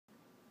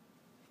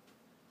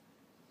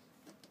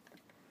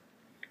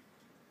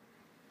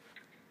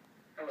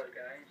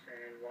guys,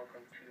 and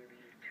welcome to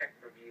the tech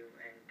review.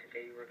 And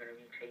today we're going to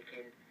be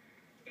taking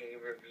a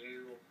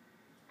review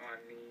on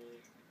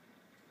the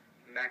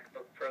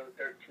MacBook Pro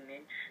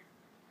 13-inch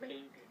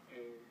made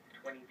in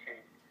 2010.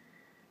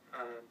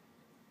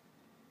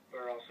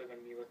 We're also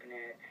going to be looking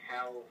at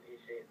how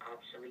is it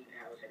obsolete and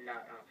how is it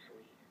not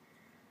obsolete.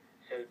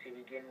 So to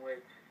begin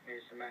with,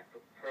 here's the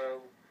MacBook Pro,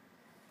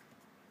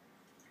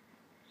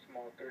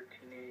 small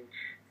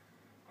 13-inch.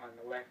 On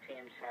the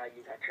left-hand side,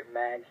 you got your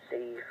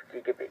MagSafe,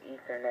 Gigabit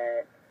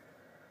Ethernet,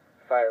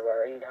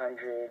 FireWire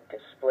 800,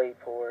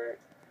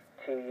 DisplayPort,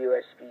 2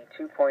 USB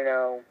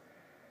 2.0,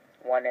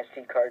 1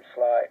 SD card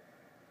slot,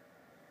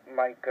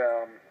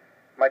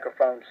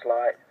 microphone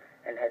slot,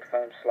 and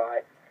headphone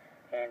slot,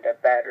 and a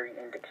battery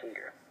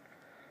indicator.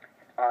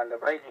 On the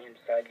right-hand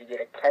side, you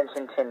get a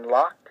Kensington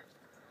lock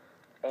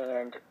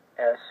and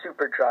a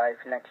super drive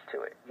next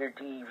to it, your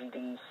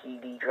DVD,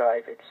 CD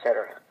drive,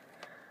 etc.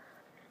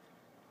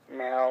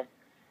 Now,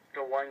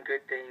 the one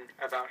good thing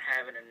about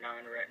having a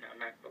non-Retina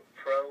MacBook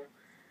Pro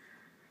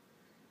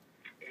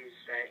is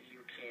that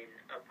you can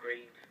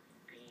upgrade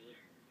the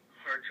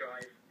hard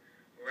drive,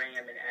 RAM,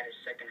 and add a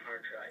second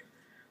hard drive,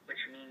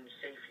 which means,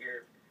 say if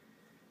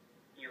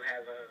you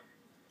have a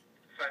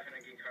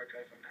 500 gig hard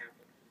drive from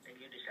Apple, and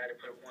you decide to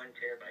put 1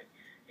 terabyte,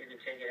 you can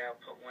take it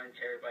out, put 1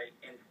 terabyte,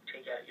 and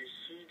take out your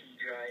CD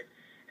drive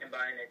and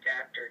buy an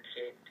adapter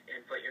kit and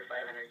put your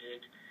 500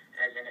 gig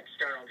as an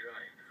external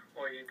drive.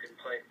 Or you can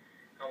put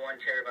a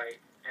 1 terabyte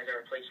as a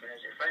replacement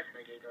as your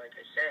 500 gig, like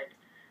I said,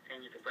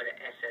 and you can put an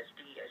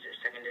SSD as your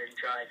secondary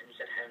drive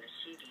instead of having a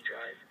CD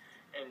drive,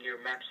 and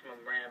your maximum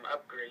RAM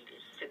upgrade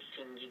is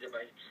 16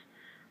 gigabytes.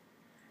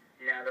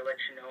 Now, to let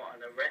you know, on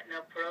the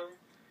Retina Pro,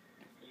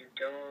 you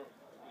do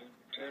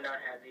not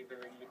have the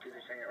ability to do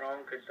this on your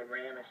own because the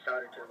RAM is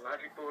soldered to the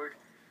logic board.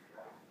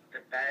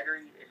 The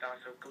battery is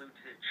also glued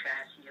to the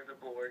chassis of the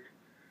board,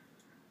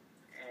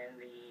 and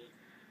the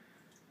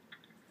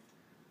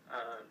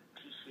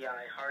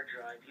PCI hard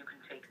drive, you can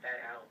take that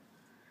out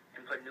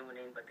and put a new one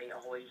in, but they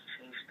always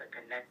change the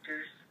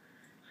connectors,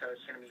 so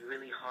it's going to be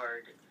really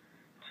hard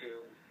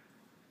to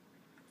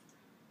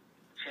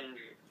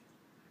change it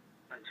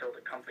until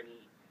the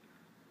company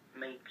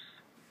makes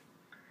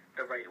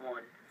the right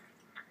one.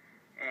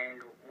 And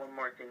one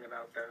more thing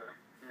about the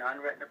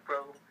non-Retina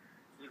Pro,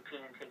 you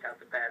can take out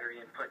the battery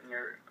and put in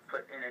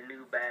a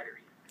new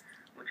battery,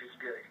 which is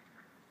good.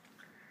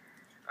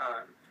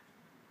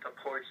 The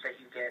ports that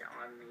you get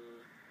on the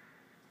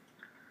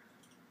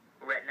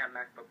Retina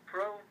MacBook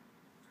Pro,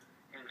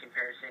 in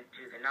comparison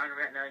to the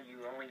non-Retina, you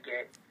only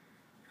get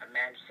a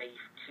MagSafe,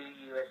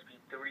 2 USB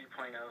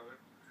 3.0,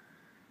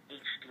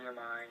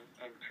 HDMI,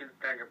 and 2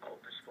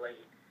 Thunderbolt display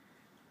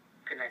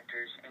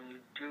connectors, and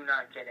you do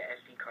not get an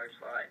SD card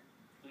slot.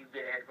 You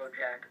get a headphone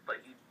jack,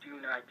 but you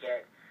do not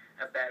get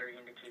a battery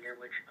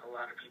indicator, which a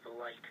lot of people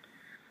like.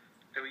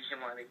 The reason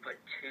why they put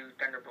 2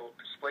 Thunderbolt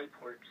display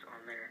ports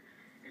on there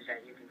is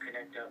that you can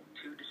connect up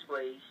 2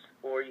 displays,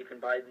 or you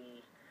can buy the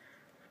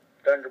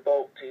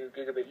Thunderbolt to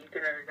Gigabit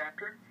Ethernet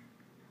adapter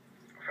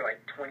for like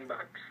 $20,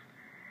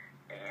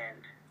 and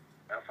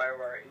a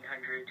FireWire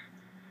 800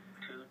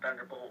 to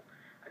Thunderbolt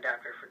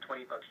adapter for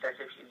 $20.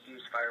 That's if you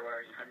use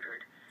FireWire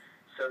 800.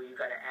 So you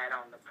got to add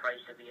on the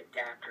price of the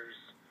adapters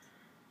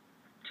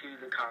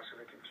to the cost of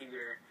the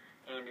computer,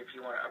 and if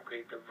you want to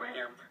upgrade the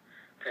RAM,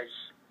 because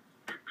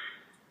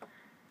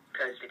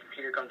the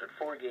computer comes with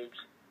 4 gigs,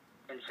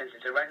 and since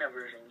it's a Retina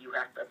version, you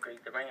have to upgrade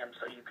the RAM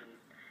so you can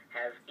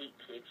have 8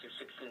 gigs or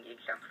 16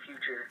 gigs down the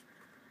future.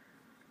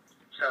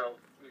 So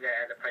you got to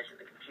add the price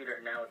of the computer.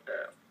 Now with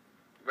the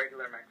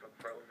regular MacBook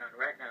Pro, not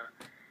Retina,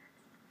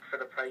 for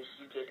the price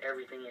you get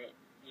everything in it.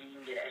 You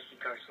can get an SD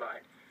card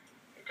slot.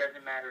 It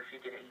doesn't matter if you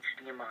get an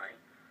HDMI.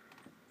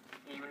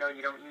 Even though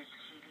you don't use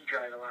the CD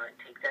drive a lot,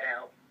 take that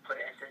out,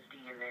 put an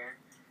SSD in there,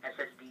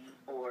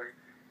 or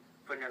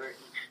put another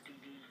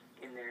HDD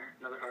in there,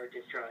 another hard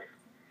disk drive.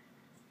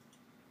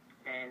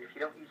 And if you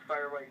don't use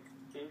FireWire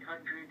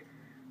 800,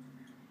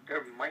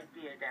 there might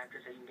be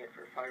adapters that you can get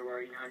for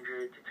FireWire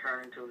 800 to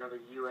turn into another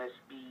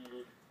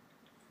USB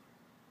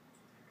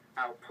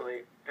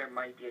output. There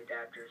might be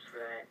adapters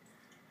for that.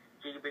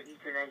 Gigabit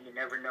Ethernet, you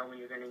never know when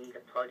you're going to need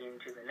to plug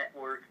into the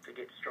network to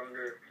get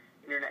stronger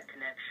internet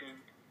connection,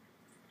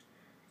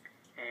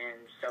 and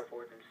so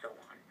forth and so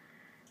on.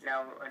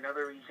 Now,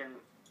 another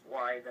reason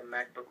why the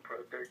MacBook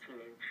Pro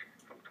 13-inch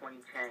from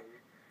 2010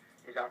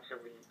 is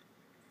obsolete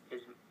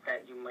is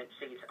that you might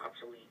say it's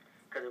obsolete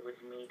because it was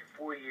made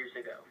 4 years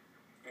ago,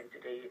 and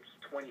today it's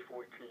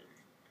 2014.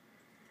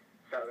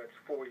 So that's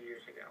 4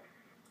 years ago.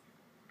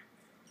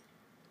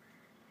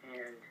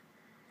 And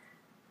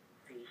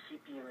the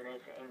CPU in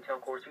it is an Intel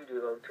Core 2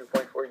 Duo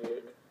 2.4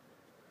 gig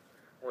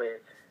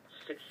with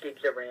 6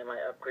 gigs of RAM. I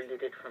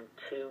upgraded it from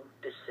 2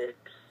 to 6.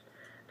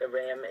 The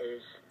RAM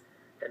is,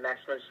 the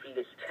maximum speed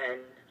is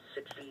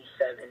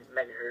 1067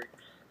 megahertz.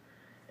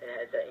 It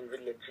has an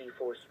NVIDIA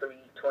GeForce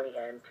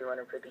 320M,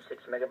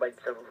 256 megabytes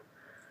of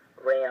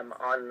RAM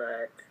on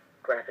the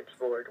graphics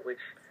board,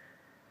 which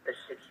the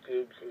 6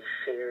 gigs is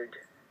shared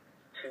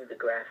to the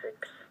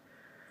graphics.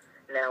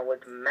 Now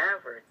with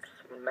Mavericks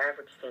when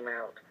Mavericks came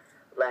out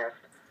last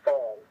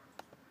fall,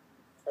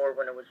 or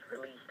when it was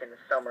released in the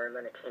summer and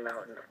then it came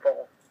out in the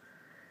fall,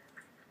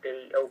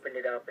 they opened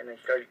it up and they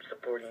started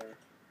supporting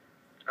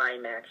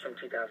iMacs from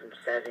 2007,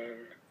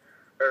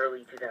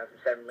 early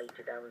 2007, late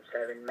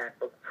 2007,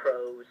 MacBook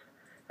Pros,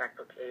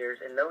 MacBook Airs,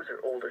 and those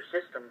are older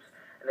systems,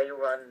 and they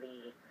run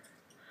the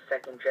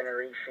second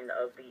generation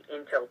of the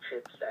Intel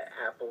chips that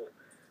Apple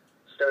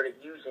started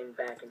using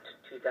back in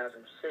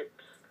 2006.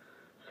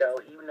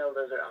 So even though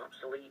those are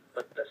obsolete,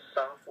 but the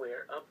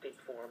software update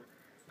for them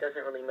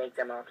doesn't really make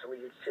them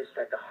obsolete. It's just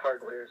that the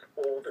hardware is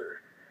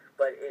older.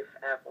 But if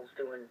Apple's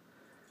doing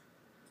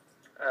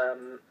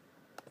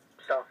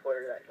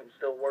software that can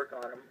still work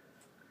on them,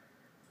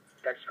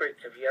 that's great.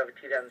 So if you have a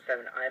 2007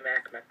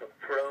 iMac, MacBook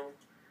Pro,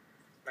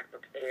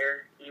 MacBook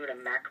Air, even a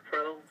Mac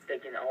Pro, they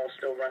can all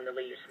still run the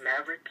latest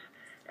Mavericks.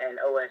 And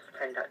OS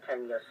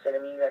 10.10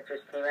 Yosemite that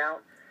just came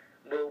out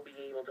will be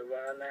able to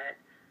run on that.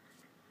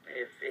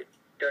 If it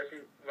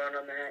doesn't run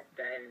on that,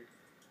 then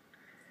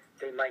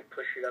they might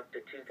push it up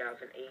to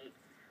 2008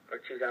 or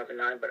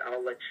 2009, but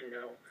I'll let you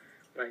know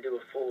when I do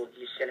a full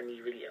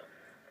Yosemite video,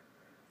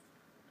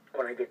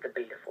 when I get the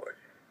beta for it.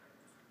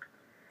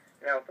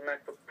 Now with the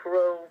MacBook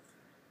Pro,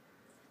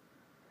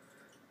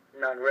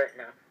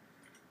 non-Retina,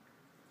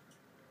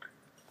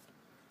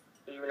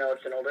 even though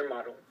it's an older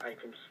model, I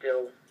can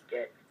still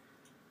get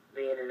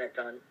the internet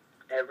done.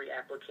 Every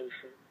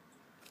application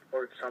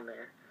works on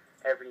there.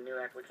 Every new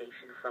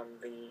application from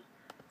the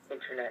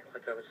internet,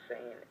 like I was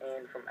saying,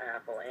 and from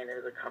Apple and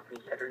other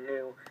companies that are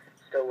new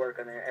still work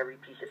on there. Every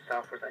piece of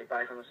software that I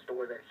buy from the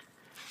store that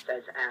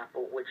says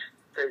Apple, which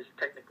there's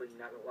technically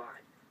not a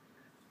lot,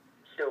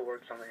 still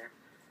works on there.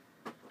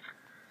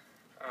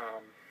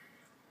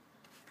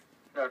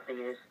 Another thing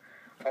is,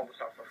 all the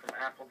software from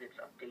Apple gets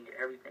updated.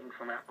 Everything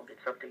from Apple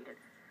gets updated.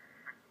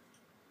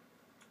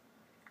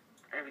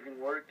 Everything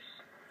works.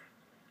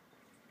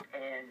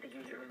 And to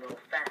give you a little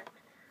fact,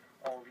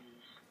 all these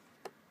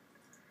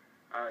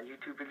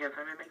YouTube videos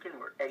I've been making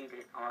were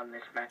edited on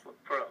this MacBook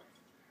Pro.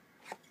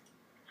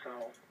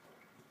 So,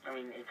 I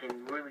mean, it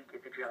can really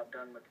get the job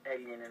done with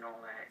editing and all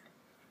that.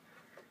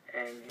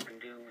 And you can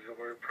do your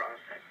word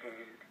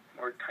processing,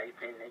 word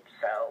typing,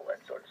 Excel,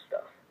 that sort of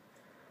stuff.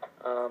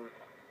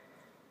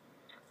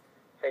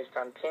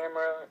 FaceTime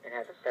camera, it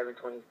has a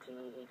 720p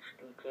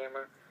HD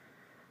camera.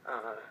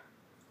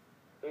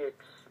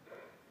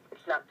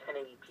 It's not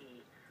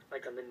 1080p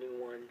like on the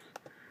new ones.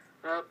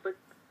 But,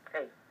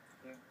 hey,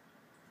 you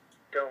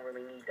don't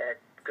really need that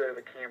good of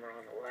a camera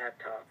on the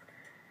laptop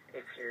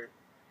if you're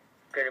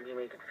going to be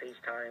making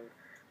FaceTime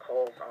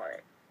calls on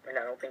it. And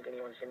I don't think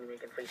anyone's going to be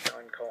making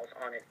FaceTime calls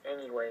on it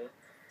anyway,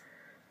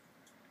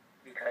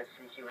 because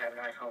since you have an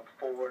iPhone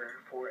 4 or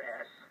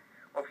 4S,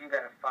 or if you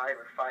got a 5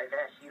 or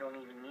 5S, you don't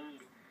even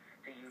need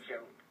to use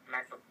your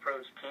MacBook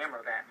Pro's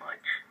camera that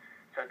much,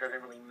 so it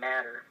doesn't really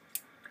matter.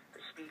 The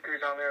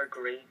speakers on there are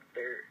great.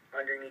 They're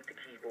underneath the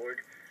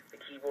keyboard. The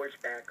keyboard's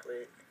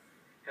backlit.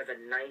 Has a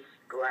nice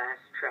glass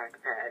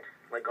trackpad,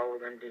 like all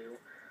of them do.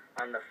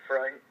 On the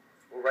front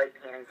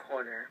right-hand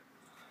corner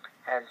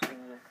has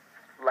the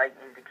light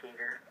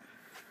indicator,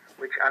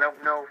 which I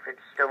don't know if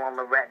it's still on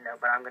the Retina,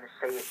 but I'm going to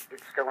say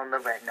it's still on the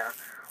Retina.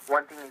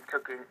 One thing they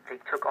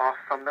took off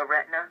from the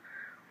Retina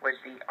was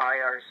the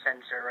IR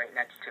sensor right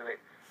next to it.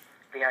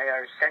 The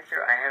IR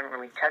sensor, I haven't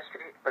really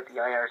tested it, but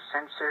the IR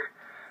sensor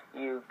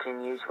you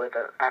can use with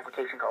an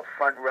application called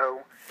Front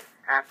Row.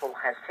 Apple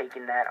has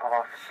taken that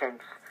off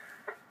since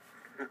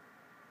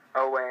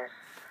OS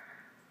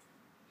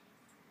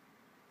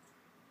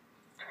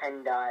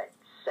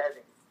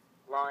 10.7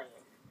 Lion.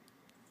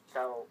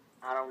 So,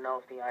 I don't know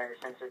if the IR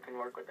sensor can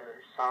work with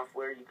other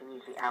software. You can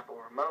use the Apple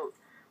remote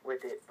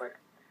with it, but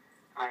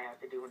I have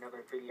to do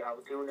another video.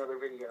 I'll do another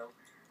video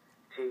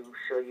to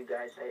show you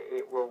guys that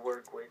it will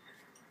work with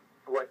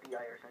what the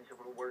IR sensor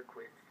will work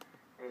with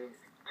in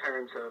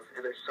terms of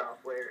other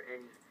software,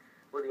 and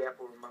will the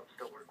Apple remote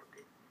still work with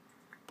it.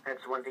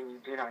 That's one thing you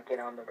do not get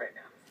on the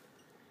Retina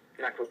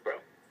MacBook Pro.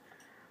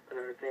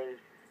 Another thing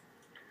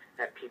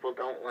that people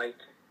don't like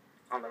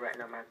on the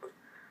Retina MacBook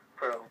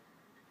Pro,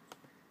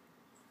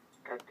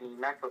 that the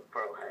MacBook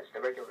Pro has,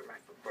 the regular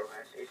MacBook Pro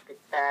has, is the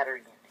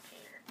battery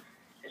indicator.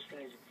 This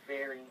thing is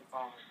very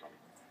awesome.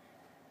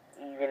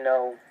 Even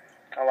though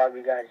a lot of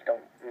you guys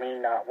may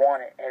not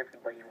want it,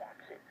 everybody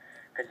wants it.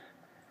 Because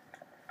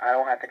I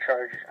don't have to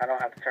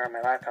turn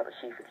my laptop to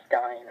see if it's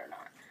dying or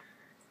not.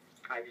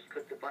 I just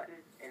click the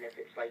button, and if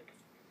it's like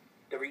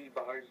 3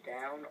 bars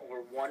down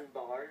or 1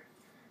 bar,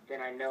 then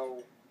I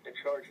know to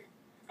charge it.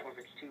 Or if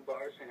it's 2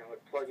 bars, then I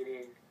would plug it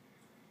in,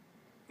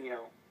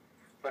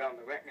 But on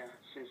the Retina,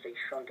 since they've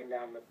shrunken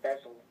down the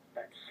bezel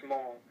that's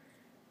small,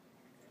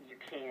 you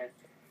can't,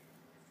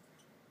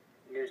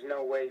 there's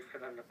no way for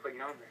them to put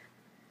it on there.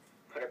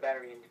 Put a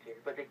battery indicator.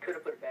 But they could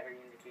have put a battery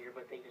indicator,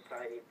 but they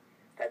decided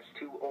that's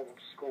too old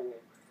school.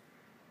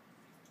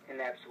 And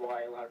that's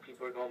why a lot of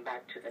people are going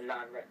back to the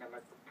non-Retina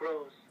MacBook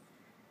Pros.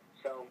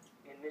 So,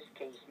 in this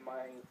case,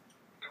 my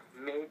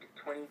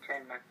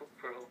mid-2010 MacBook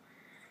Pro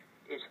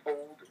is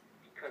old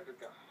because of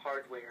the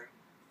hardware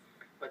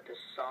but the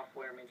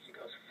software makes it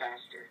go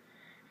faster.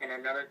 And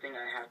another thing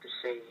I have to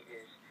say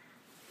is,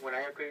 when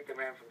I upgraded the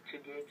RAM from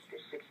 2 gigs to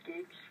 6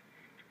 gigs,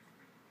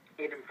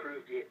 it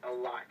improved it a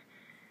lot.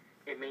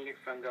 It made it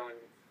from going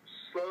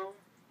slow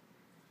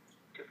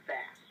to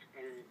fast.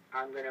 And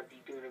I'm going to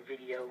be doing a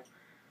video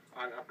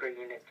on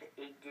upgrading it to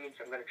 8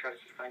 gigs. I'm going to try to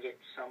see if I can get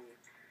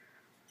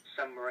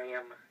some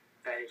RAM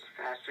that is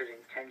faster than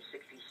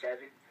 1067.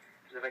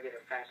 Because if I get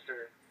a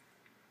faster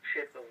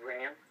chip of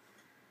RAM,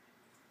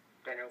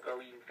 then it'll go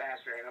even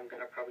faster. And I'm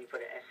going to probably put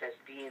an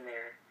SSD in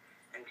there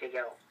and take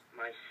out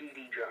my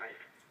CD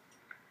drive.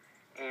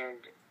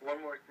 And one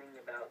more thing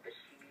about the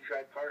CD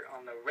drive part,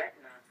 on the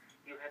Retina,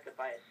 you have to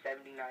buy a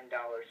 $79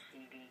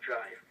 CD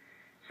drive.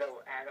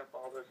 So add up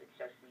all those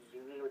accessories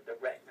you need with the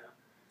Retina.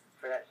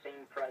 For that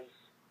same price,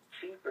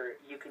 cheaper,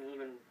 you can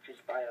even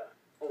just buy a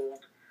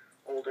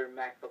older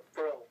MacBook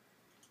Pro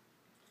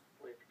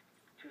with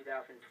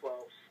 2012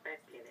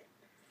 spec in it.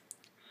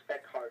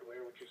 Spec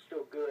hardware, which is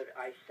still good,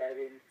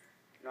 i7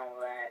 and all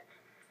that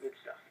good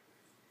stuff.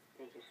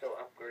 And you can still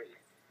upgrade.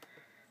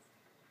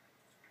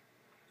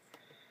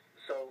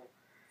 So,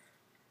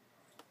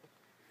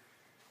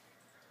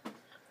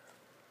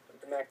 with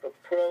the MacBook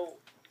Pro,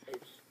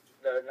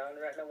 the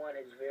non-Retina one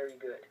is very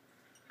good.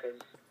 Because,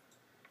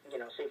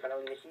 say if I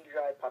don't need a CD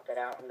drive, pop that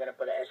out. I'm going to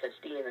put an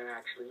SSD in there,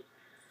 actually.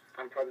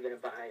 I'm probably going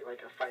to buy like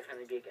a 500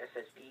 gig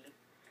SSD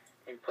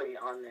and put it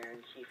on there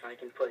and see if I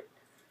can put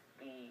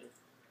the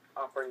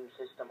operating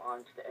system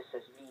onto the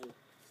SSD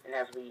and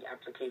have the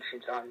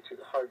applications onto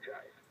the hard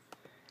drive.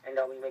 And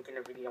I'll be making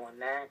a video on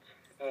that.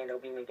 And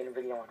I'll be making a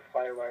video on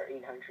Firewire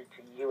 800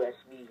 to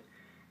USB.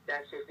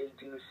 That's if they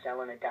do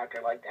sell an adapter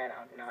like that.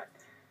 I'm not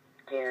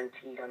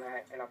guaranteed on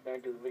that. And I'm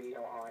going to do a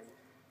video on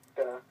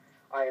the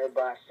IR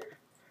Blaster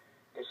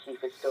to see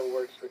if it still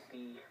works with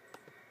the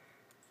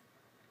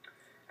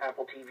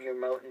Apple TV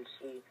remote and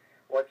see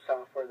what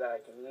software that I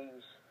can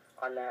use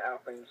on that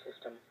operating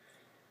system.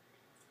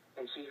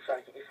 And see if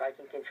I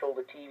can control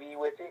the TV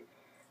with it.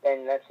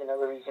 Then that's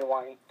another reason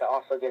why to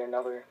also get a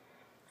MacBook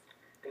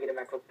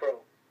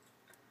Pro.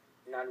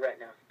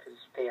 Non-Retina, because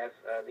they have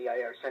the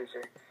IR sensor.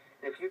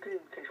 And if you can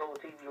control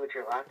the TV with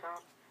your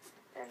laptop,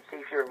 and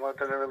say if your remote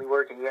doesn't really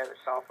work and you have the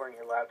software in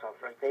your laptop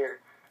right there,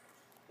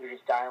 you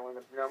just dial in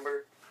the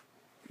number,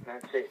 and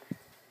that's it.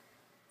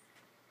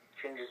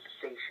 Changes the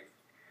station.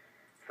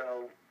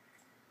 So,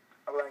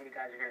 a lot of you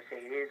guys are going to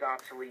say it is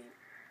obsolete.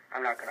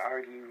 I'm not going to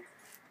argue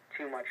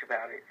too much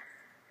about it.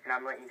 And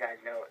I'm letting you guys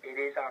know it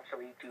is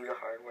obsolete due to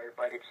hardware,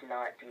 but it's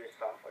not due to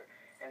software.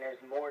 And there's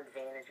more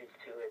advantages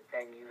to it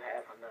than you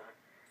have on the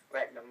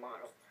Retina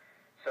model.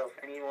 So if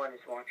anyone is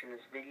watching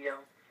this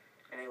video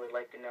and they would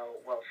like to know,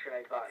 well, should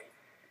I buy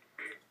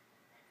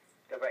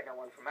the Retina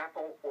one from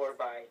Apple or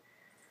buy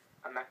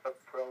a MacBook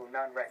Pro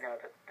non-Retina,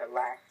 the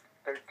last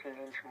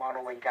 13-inch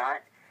model they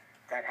got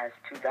that has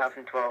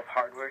 2012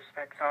 hardware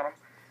specs on them,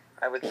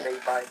 I would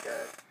say buy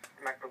the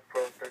MacBook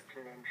Pro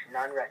 13-inch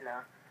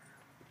non-Retina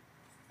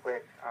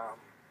with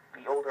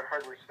the older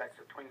hardware specs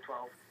of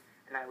 2012,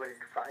 and I would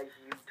advise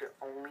you to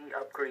only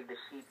upgrade the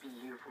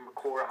CPU from a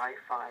Core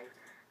i5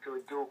 to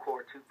a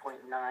dual-core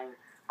 2.9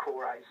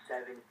 Core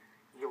i7.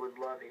 You would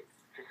love it.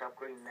 Just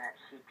upgrading that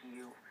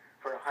CPU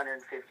for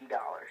 $150.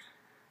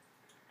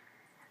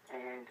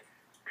 And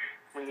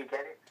when you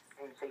get it,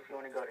 and say if you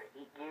want to go to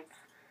 8 gigs,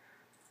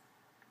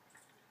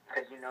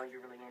 because you know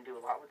you're really going to do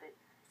a lot with it,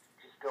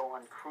 just go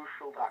on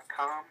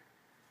Crucial.com,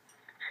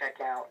 check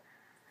out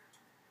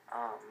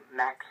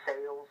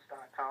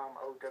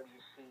MacSales.com.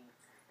 OWC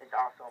is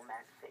also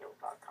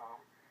MacSales.com.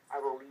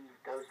 I will leave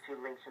those two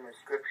links in the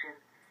description.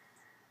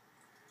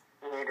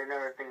 And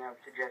another thing I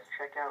would suggest,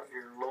 check out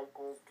your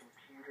local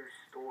computer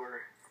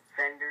store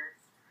vendor.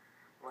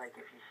 Like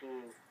if you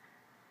see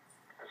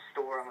a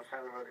store on the side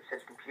of the road that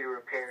says computer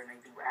repair and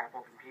they do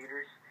Apple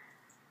computers,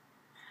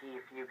 see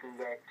if you can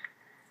get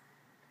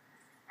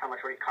how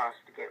much would it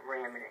cost to get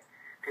RAM in it.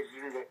 Because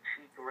you can get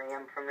cheap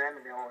RAM from them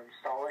and they'll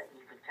install it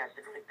and you can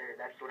test it right there.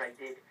 That's what I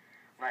did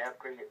when I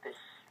upgraded the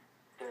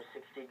 6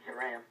 gigs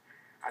of RAM.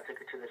 I took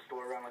it to the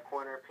store around the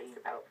corner, paid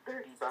about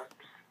 $30.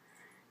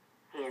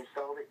 He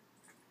installed it.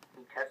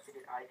 He tested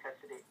it, I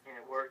tested it, and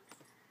it worked,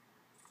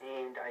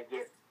 and I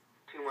get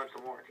 2 months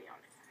of warranty on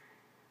it.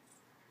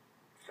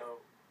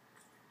 So,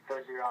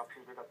 those are your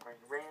options with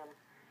upgrading RAM.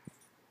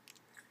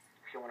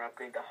 If you want to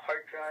upgrade the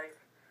hard drive,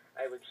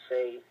 I would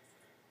say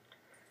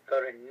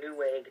go to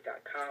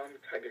newegg.com,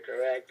 Target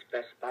Direct,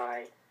 Best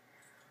Buy,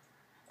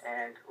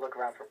 and look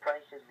around for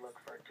prices. Look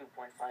for a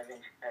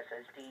 2.5-inch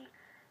SSD.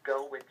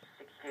 Go with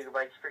 6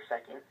 gigabytes per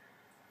second.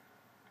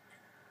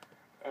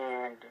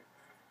 And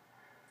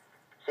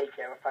say if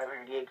you have a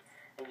 500 gig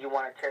and you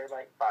want a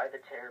terabyte, buy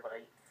the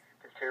terabyte.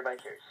 Because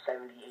terabytes are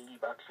 $70,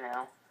 $80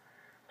 now,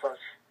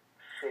 plus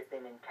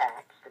shipping and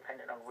tax,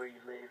 depending on where you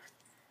live.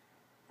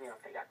 You know,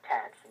 if they got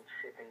tax and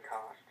shipping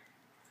cost.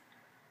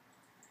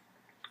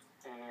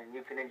 And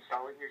you can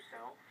install it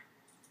yourself.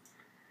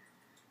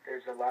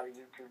 There's a lot of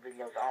YouTube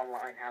videos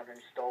online how to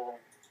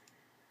install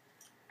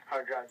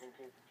hard drives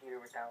into your computer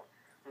without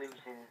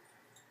losing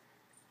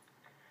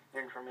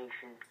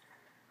information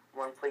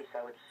one place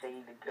I would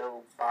say to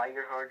go buy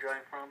your hard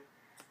drive from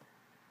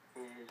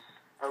is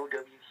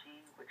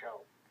OWC, which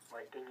I'll,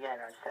 again,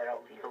 I said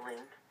I'll leave a link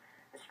in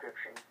the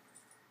description.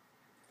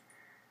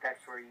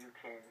 That's where you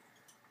can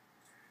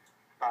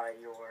buy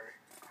your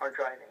hard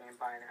drive and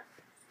buy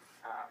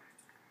a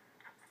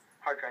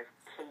hard drive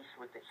case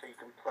with it so you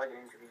can plug it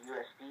into the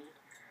USB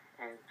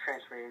and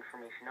transfer your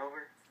information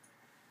over.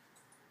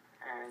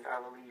 And I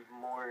will leave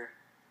more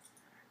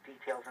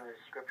details in the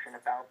description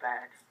about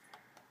that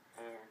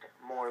and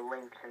more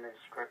links in the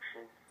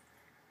description.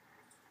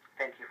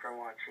 Thank you for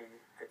watching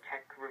the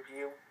tech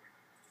review.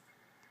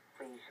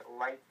 Please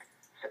like,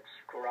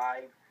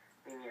 subscribe,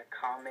 leave me a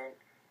comment,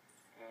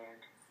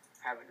 and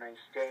have a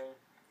nice day.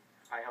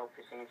 I hope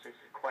this answers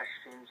your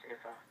questions.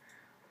 If a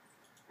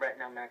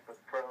Retina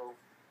MacBook Pro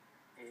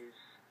is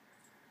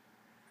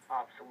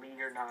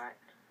obsolete or not.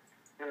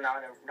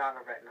 Not a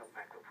Retina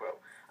MacBook Pro.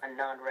 A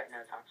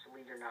non-Retina is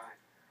obsolete or not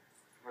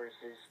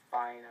versus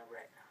buying a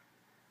Retina.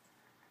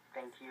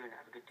 Thank you and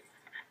have a good day.